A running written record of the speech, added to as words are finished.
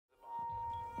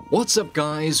What's up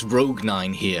guys,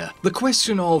 Rogue9 here. The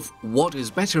question of what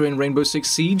is better in Rainbow Six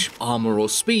Siege, armor or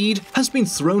speed, has been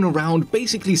thrown around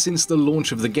basically since the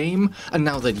launch of the game, and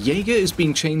now that Jäger is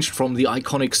being changed from the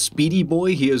iconic speedy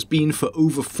boy he has been for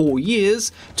over 4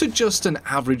 years to just an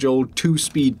average old 2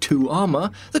 speed 2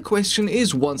 armor, the question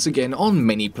is once again on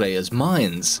many players'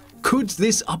 minds. Could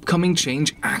this upcoming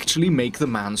change actually make the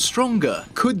man stronger?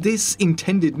 Could this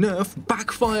intended nerf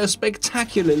backfire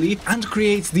spectacularly and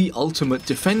create the ultimate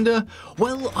defender?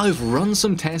 Well, I've run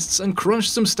some tests and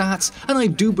crunched some stats, and I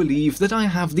do believe that I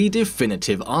have the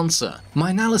definitive answer.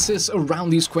 My analysis around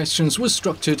these questions was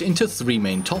structured into 3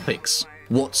 main topics.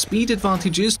 What speed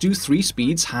advantages do 3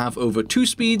 speeds have over 2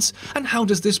 speeds, and how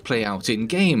does this play out in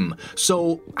game?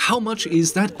 So, how much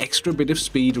is that extra bit of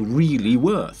speed really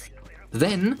worth?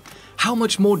 Then, how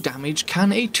much more damage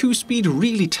can a 2-speed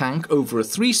really tank over a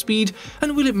 3-speed,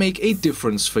 and will it make a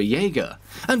difference for Jäger?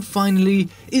 And finally,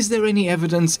 is there any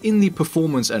evidence in the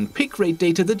performance and pick rate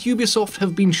data that Ubisoft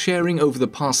have been sharing over the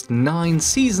past 9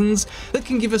 seasons that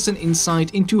can give us an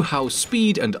insight into how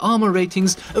speed and armor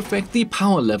ratings affect the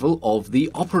power level of the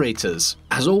operators?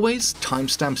 As always,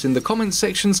 timestamps in the comment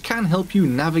sections can help you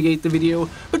navigate the video,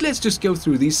 but let's just go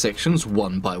through these sections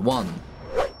one by one.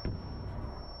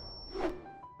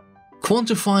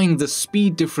 Quantifying the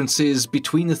speed differences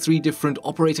between the 3 different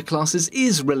operator classes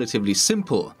is relatively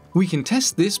simple. We can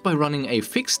test this by running a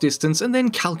fixed distance and then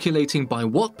calculating by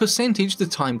what percentage the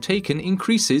time taken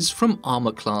increases from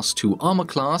armor class to armor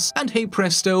class, and hey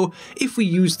presto, if we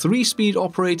use 3-speed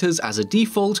operators as a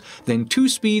default, then 2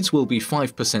 speeds will be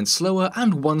 5% slower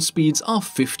and 1 speeds are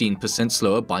 15%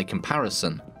 slower by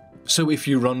comparison. So if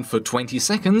you run for 20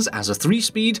 seconds as a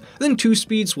 3-speed, then 2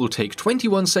 speeds will take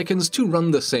 21 seconds to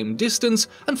run the same distance,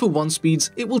 and for 1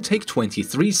 speeds it will take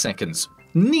 23 seconds.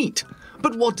 Neat!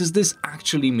 But what does this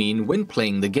actually mean when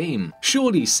playing the game?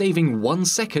 Surely saving 1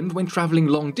 second when traveling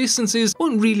long distances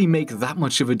won't really make that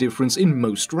much of a difference in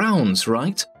most rounds,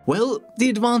 right? Well, the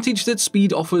advantage that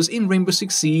speed offers in Rainbow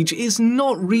Six Siege is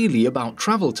not really about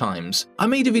travel times. I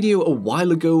made a video a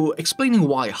while ago explaining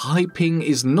why high ping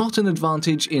is not an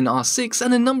advantage in R6,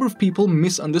 and a number of people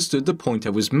misunderstood the point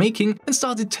I was making and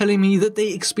started telling me that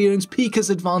they experience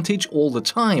Pika's advantage all the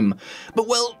time. But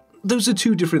well, those are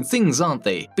 2 different things, aren't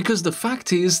they? Because the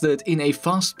fact is that in a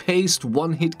fast-paced,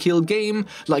 one-hit kill game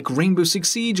like Rainbow Six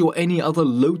Siege or any other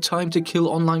low time-to-kill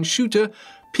online shooter,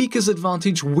 Pika's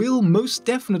advantage will most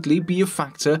definitely be a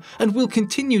factor and will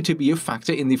continue to be a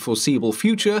factor in the foreseeable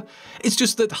future. It's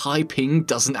just that high ping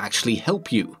doesn't actually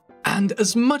help you. And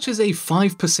as much as a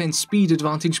 5% speed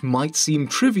advantage might seem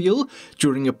trivial,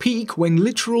 during a peak when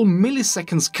literal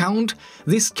milliseconds count,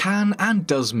 this can and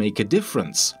does make a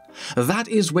difference. That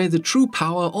is where the true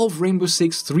power of Rainbow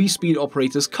Six 3-speed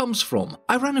operators comes from.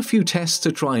 I ran a few tests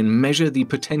to try and measure the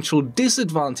potential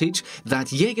disadvantage that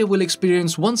Jäger will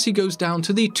experience once he goes down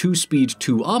to the 2-speed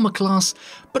 2 armor class,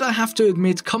 but I have to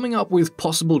admit coming up with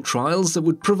possible trials that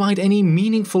would provide any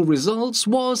meaningful results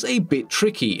was a bit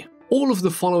tricky. All of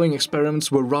the following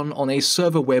experiments were run on a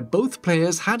server where both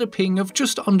players had a ping of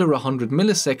just under 100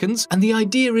 milliseconds, and the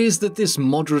idea is that this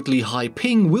moderately high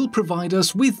ping will provide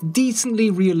us with decently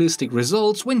realistic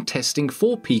results when testing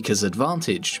for Pika's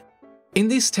advantage. In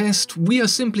this test, we are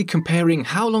simply comparing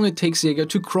how long it takes Jäger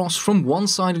to cross from one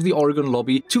side of the Oregon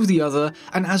lobby to the other,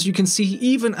 and as you can see,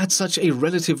 even at such a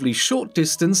relatively short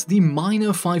distance, the minor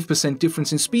 5%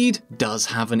 difference in speed does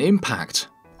have an impact.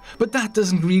 But that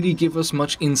doesn't really give us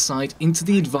much insight into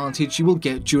the advantage you will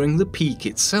get during the peak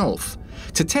itself.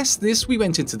 To test this, we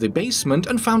went into the basement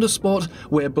and found a spot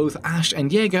where both Ash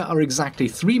and Jäger are exactly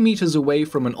 3 meters away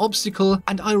from an obstacle,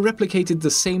 and I replicated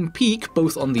the same peak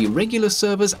both on the regular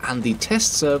servers and the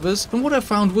test servers, and what I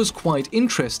found was quite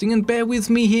interesting, and bear with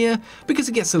me here because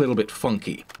it gets a little bit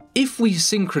funky. If we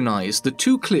synchronize the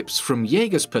 2 clips from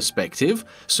Jäger's perspective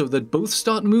so that both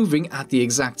start moving at the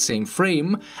exact same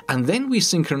frame, and then we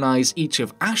synchronize each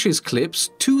of Ash's clips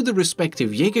to the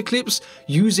respective Jäger clips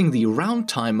using the round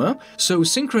timer, so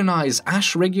synchronize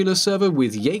Ash regular server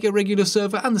with Jäger regular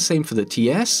server and the same for the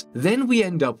TS, then we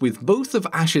end up with both of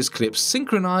Ash's clips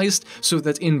synchronized so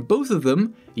that in both of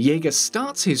them, Jäger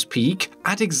starts his peak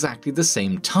at exactly the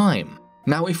same time.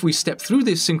 Now if we step through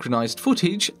this synchronized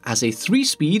footage, as a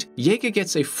 3-speed, Jäger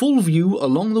gets a full view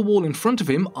along the wall in front of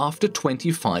him after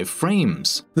 25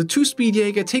 frames. The 2-speed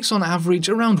Jäger takes on average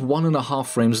around 1.5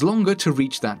 frames longer to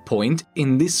reach that point.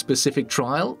 In this specific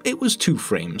trial, it was 2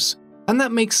 frames. And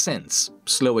that makes sense.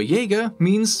 Slower Jäger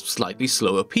means slightly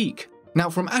slower peak. Now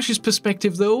from Ash's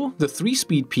perspective though, the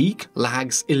 3-speed peak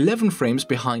lags 11 frames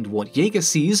behind what Jäger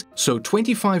sees, so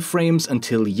 25 frames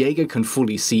until Jäger can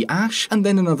fully see Ash, and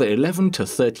then another 11 to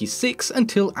 36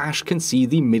 until Ash can see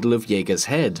the middle of Jäger's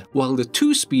head, while the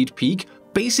 2-speed peak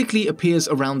basically appears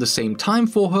around the same time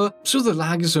for her, so the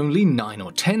lag is only 9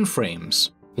 or 10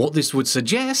 frames. What this would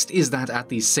suggest is that at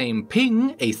the same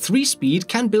ping, a 3-speed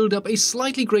can build up a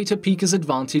slightly greater peaker's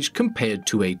advantage compared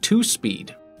to a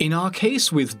 2-speed. In our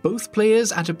case, with both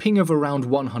players at a ping of around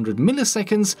 100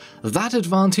 milliseconds, that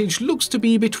advantage looks to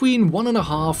be between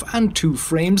 1.5 and 2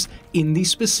 frames in the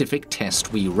specific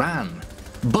test we ran.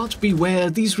 But beware,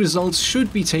 these results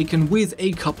should be taken with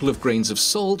a couple of grains of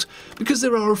salt, because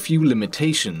there are a few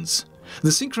limitations. The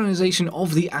synchronization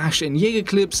of the Ash and Jäger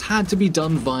clips had to be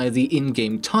done via the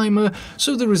in-game timer,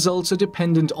 so the results are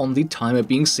dependent on the timer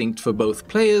being synced for both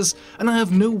players, and I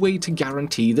have no way to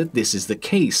guarantee that this is the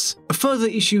case. A further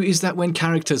issue is that when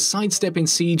characters sidestep in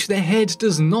Siege, their head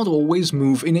does not always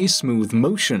move in a smooth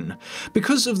motion.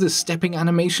 Because of the stepping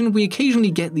animation, we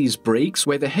occasionally get these breaks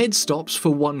where the head stops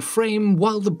for 1 frame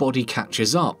while the body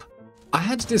catches up. I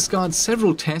had to discard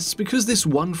several tests because this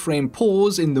 1-frame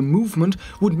pause in the movement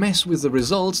would mess with the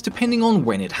results depending on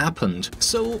when it happened.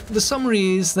 So the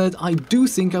summary is that I do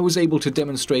think I was able to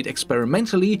demonstrate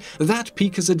experimentally that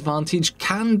peaker's advantage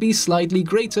can be slightly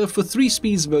greater for 3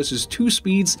 speeds versus 2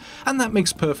 speeds, and that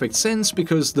makes perfect sense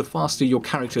because the faster your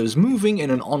character is moving in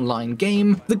an online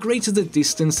game, the greater the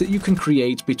distance that you can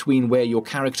create between where your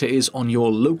character is on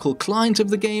your local client of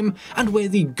the game and where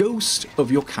the ghost of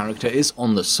your character is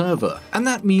on the server. And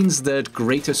that means that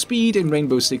greater speed in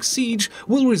Rainbow Six Siege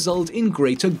will result in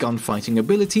greater gunfighting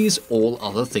abilities, all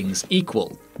other things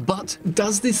equal. But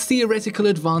does this theoretical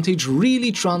advantage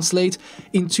really translate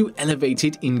into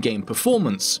elevated in-game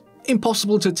performance?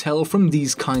 Impossible to tell from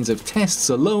these kinds of tests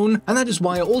alone, and that is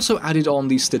why I also added on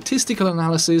the statistical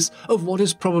analysis of what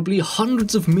is probably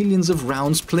hundreds of millions of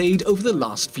rounds played over the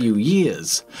last few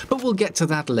years. But we'll get to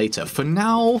that later. For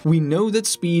now, we know that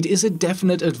speed is a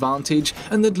definite advantage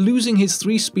and that losing his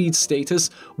 3-speed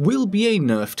status will be a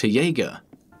nerf to Jäger.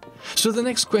 So the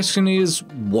next question is,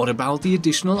 what about the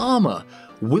additional armor?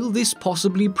 Will this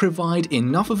possibly provide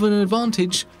enough of an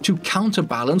advantage to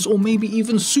counterbalance or maybe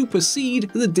even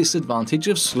supersede the disadvantage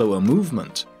of slower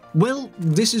movement? Well,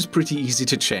 this is pretty easy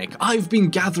to check. I've been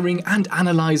gathering and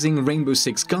analyzing Rainbow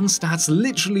Six gun stats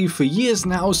literally for years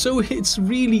now, so it's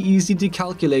really easy to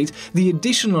calculate the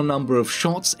additional number of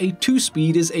shots a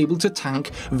 2-speed is able to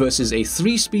tank versus a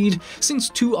 3-speed, since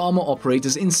 2 armor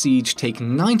operators in Siege take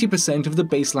 90% of the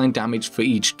baseline damage for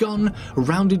each gun,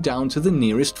 rounded down to the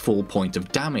nearest full point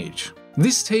of damage.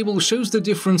 This table shows the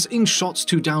difference in shots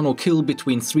to down or kill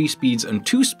between 3 speeds and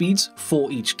 2 speeds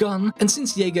for each gun, and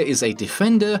since Jäger is a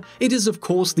defender, it is of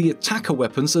course the attacker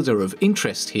weapons that are of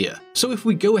interest here. So if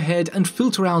we go ahead and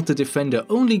filter out the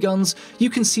defender-only guns, you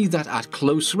can see that at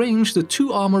close range the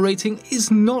 2 armor rating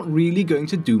is not really going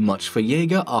to do much for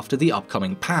Jäger after the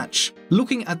upcoming patch.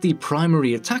 Looking at the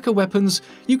primary attacker weapons,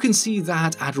 you can see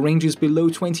that at ranges below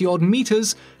 20 odd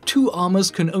meters, 2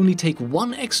 armors can only take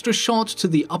 1 extra shot to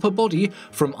the upper body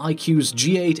from IQ's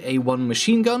G8A1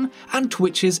 machine gun and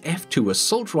Twitch's F2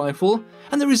 assault rifle,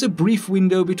 and there is a brief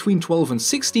window between 12 and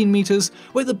 16 meters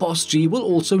where the Boss G will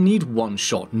also need 1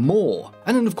 shot more.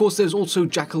 And then of course there's also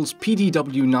Jackal's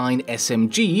PDW9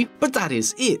 SMG, but that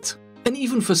is it. And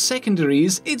even for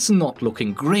secondaries, it's not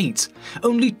looking great.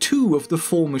 Only 2 of the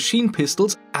 4 machine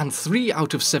pistols and 3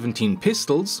 out of 17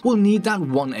 pistols will need that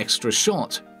 1 extra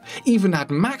shot. Even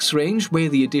at max range, where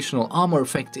the additional armor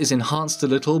effect is enhanced a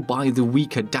little by the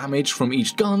weaker damage from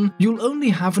each gun, you'll only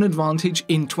have an advantage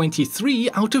in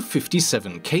 23 out of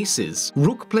 57 cases.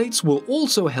 Rook plates will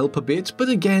also help a bit, but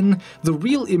again, the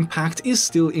real impact is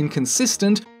still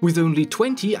inconsistent, with only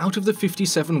 20 out of the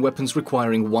 57 weapons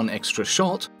requiring 1 extra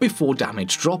shot before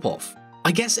damage drop-off.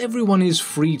 I guess everyone is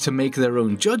free to make their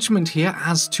own judgment here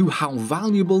as to how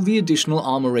valuable the additional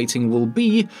armor rating will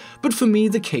be, but for me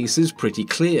the case is pretty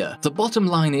clear. The bottom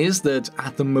line is that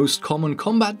at the most common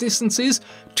combat distances,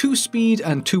 2 speed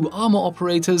and 2 armor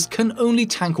operators can only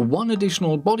tank 1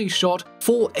 additional body shot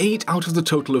for 8 out of the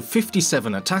total of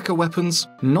 57 attacker weapons,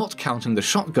 not counting the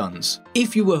shotguns.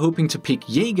 If you were hoping to pick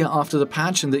Jäger after the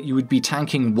patch and that you would be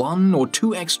tanking 1 or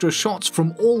 2 extra shots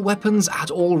from all weapons at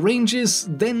all ranges,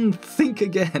 then think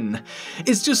again.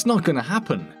 It's just not gonna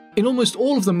happen. In almost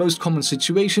all of the most common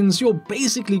situations, you're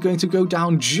basically going to go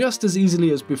down just as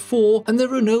easily as before, and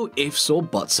there are no ifs or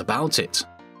buts about it.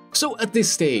 So at this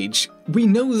stage, we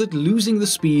know that losing the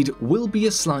speed will be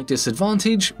a slight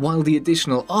disadvantage, while the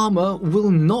additional armor will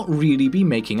not really be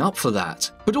making up for that.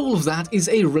 But all of that is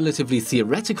a relatively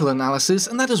theoretical analysis,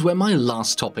 and that is where my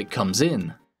last topic comes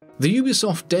in. The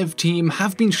Ubisoft dev team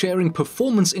have been sharing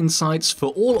performance insights for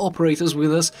all operators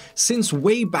with us since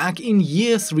way back in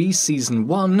Year 3 Season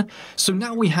 1, so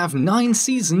now we have 9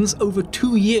 seasons over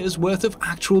 2 years worth of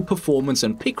actual performance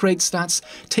and pick rate stats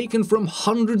taken from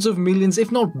hundreds of millions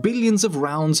if not billions of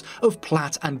rounds of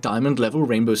Plat and Diamond level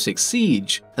Rainbow Six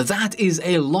Siege. That is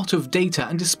a lot of data,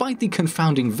 and despite the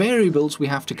confounding variables we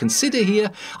have to consider here,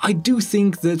 I do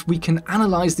think that we can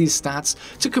analyze these stats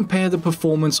to compare the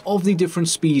performance of the different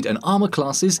speed and armor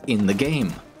classes in the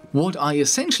game. What I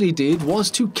essentially did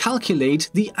was to calculate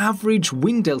the average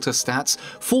win delta stats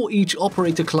for each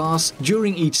operator class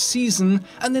during each season,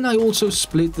 and then I also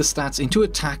split the stats into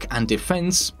attack and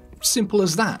defense. Simple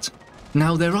as that.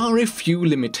 Now, there are a few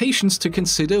limitations to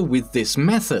consider with this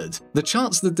method. The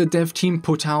charts that the dev team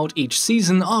put out each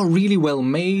season are really well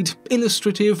made,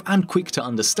 illustrative and quick to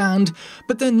understand,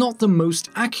 but they're not the most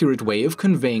accurate way of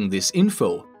conveying this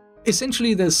info.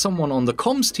 Essentially, there's someone on the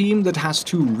comms team that has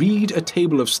to read a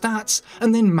table of stats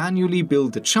and then manually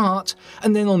build the chart,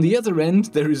 and then on the other end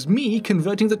there is me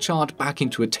converting the chart back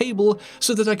into a table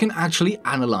so that I can actually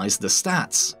analyze the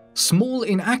stats. Small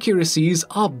inaccuracies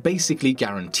are basically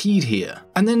guaranteed here.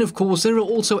 And then of course there are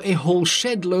also a whole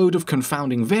shed load of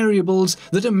confounding variables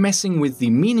that are messing with the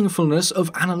meaningfulness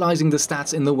of analyzing the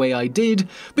stats in the way I did,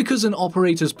 because an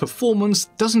operator's performance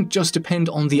doesn't just depend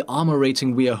on the armor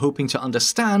rating we are hoping to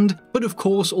understand, but of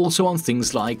course also on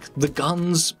things like the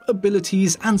guns,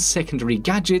 abilities and secondary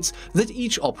gadgets that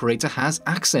each operator has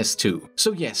access to.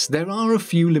 So yes, there are a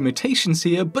few limitations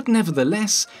here, but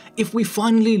nevertheless, if we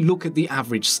finally look at the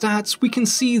average stats, we can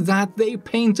see that they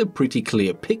paint a pretty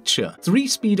clear picture.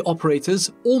 3-speed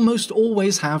operators almost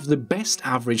always have the best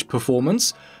average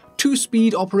performance,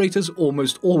 2-speed operators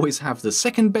almost always have the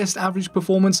second best average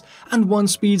performance, and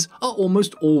 1-speeds are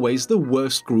almost always the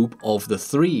worst group of the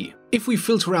 3. If we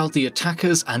filter out the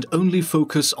attackers and only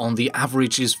focus on the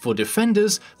averages for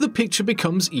defenders, the picture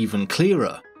becomes even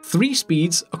clearer. 3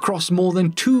 speeds across more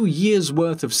than 2 years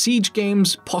worth of Siege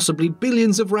games, possibly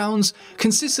billions of rounds,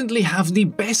 consistently have the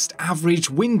best average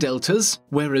win deltas,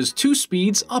 whereas 2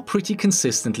 speeds are pretty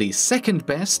consistently second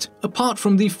best, apart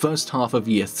from the first half of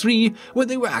Year 3, where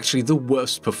they were actually the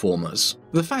worst performers.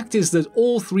 The fact is that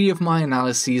all 3 of my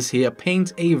analyses here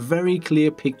paint a very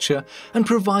clear picture and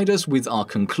provide us with our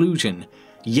conclusion.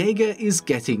 Jäger is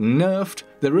getting nerfed,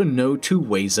 there are no two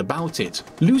ways about it.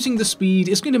 Losing the speed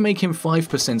is going to make him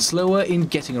 5% slower in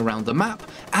getting around the map,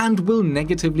 and will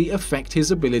negatively affect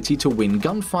his ability to win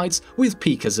gunfights with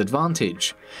Pika's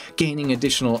advantage. Gaining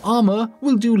additional armor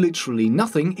will do literally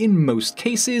nothing in most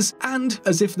cases, and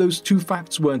as if those 2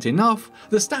 facts weren't enough,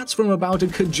 the stats from about a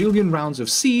cajillion rounds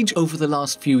of Siege over the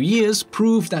last few years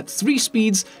prove that 3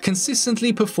 speeds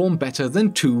consistently perform better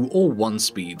than 2 or 1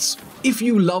 speeds. If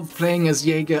you love playing as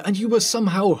Jäger and you were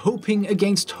somehow hoping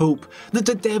against hope that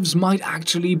the devs might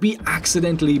actually be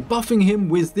accidentally buffing him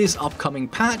with this upcoming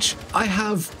patch, I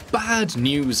have bad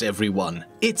news, everyone.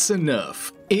 It's a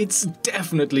nerf. It's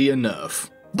definitely a nerf.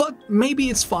 But maybe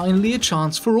it's finally a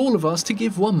chance for all of us to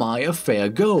give Wamai a fair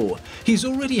go. He's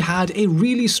already had a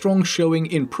really strong showing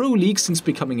in Pro League since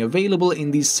becoming available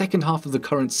in the second half of the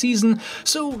current season,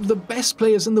 so the best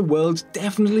players in the world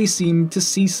definitely seem to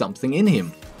see something in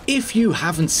him. If you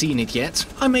haven't seen it yet,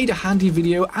 I made a handy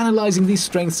video analyzing the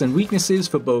strengths and weaknesses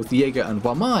for both Jäger and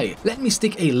Wamai. Let me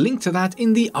stick a link to that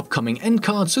in the upcoming end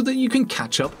card so that you can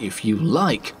catch up if you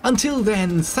like. Until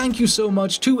then, thank you so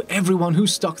much to everyone who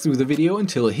stuck through the video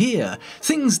until here.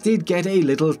 Things did get a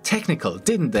little technical,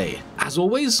 didn't they? As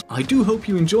always, I do hope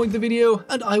you enjoyed the video,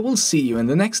 and I will see you in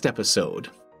the next episode.